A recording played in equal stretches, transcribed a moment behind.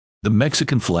The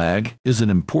Mexican flag is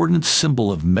an important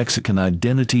symbol of Mexican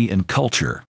identity and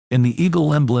culture, and the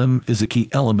eagle emblem is a key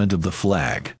element of the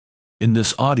flag. In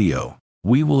this audio,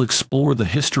 we will explore the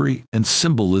history and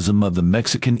symbolism of the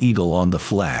Mexican eagle on the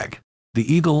flag.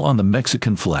 The eagle on the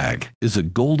Mexican flag is a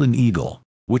golden eagle,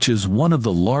 which is one of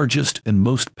the largest and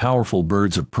most powerful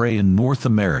birds of prey in North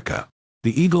America.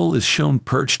 The eagle is shown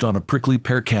perched on a prickly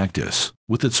pear cactus,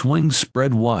 with its wings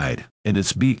spread wide and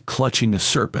its beak clutching a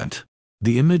serpent.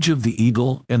 The image of the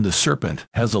eagle and the serpent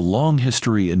has a long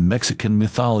history in Mexican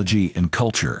mythology and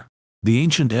culture. The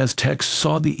ancient Aztecs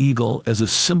saw the eagle as a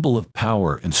symbol of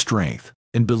power and strength,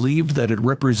 and believed that it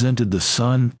represented the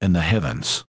sun and the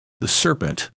heavens. The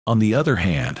serpent, on the other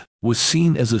hand, was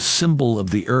seen as a symbol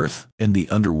of the earth and the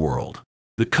underworld.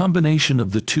 The combination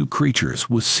of the two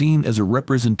creatures was seen as a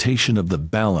representation of the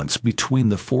balance between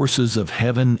the forces of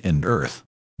heaven and earth.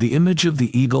 The image of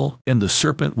the eagle and the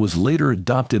serpent was later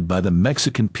adopted by the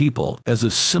Mexican people as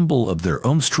a symbol of their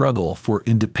own struggle for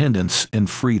independence and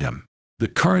freedom. The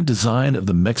current design of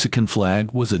the Mexican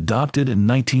flag was adopted in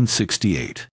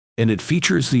 1968, and it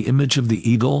features the image of the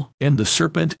eagle and the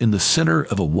serpent in the center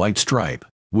of a white stripe,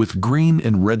 with green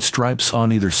and red stripes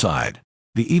on either side.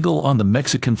 The eagle on the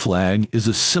Mexican flag is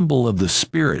a symbol of the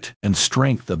spirit and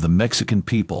strength of the Mexican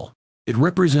people. It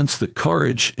represents the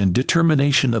courage and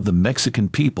determination of the Mexican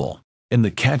people, and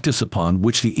the cactus upon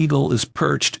which the eagle is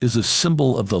perched is a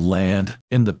symbol of the land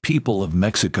and the people of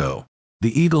Mexico.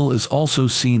 The eagle is also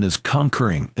seen as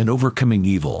conquering and overcoming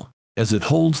evil, as it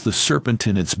holds the serpent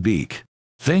in its beak.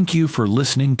 Thank you for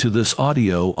listening to this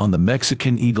audio on the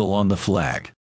Mexican eagle on the flag.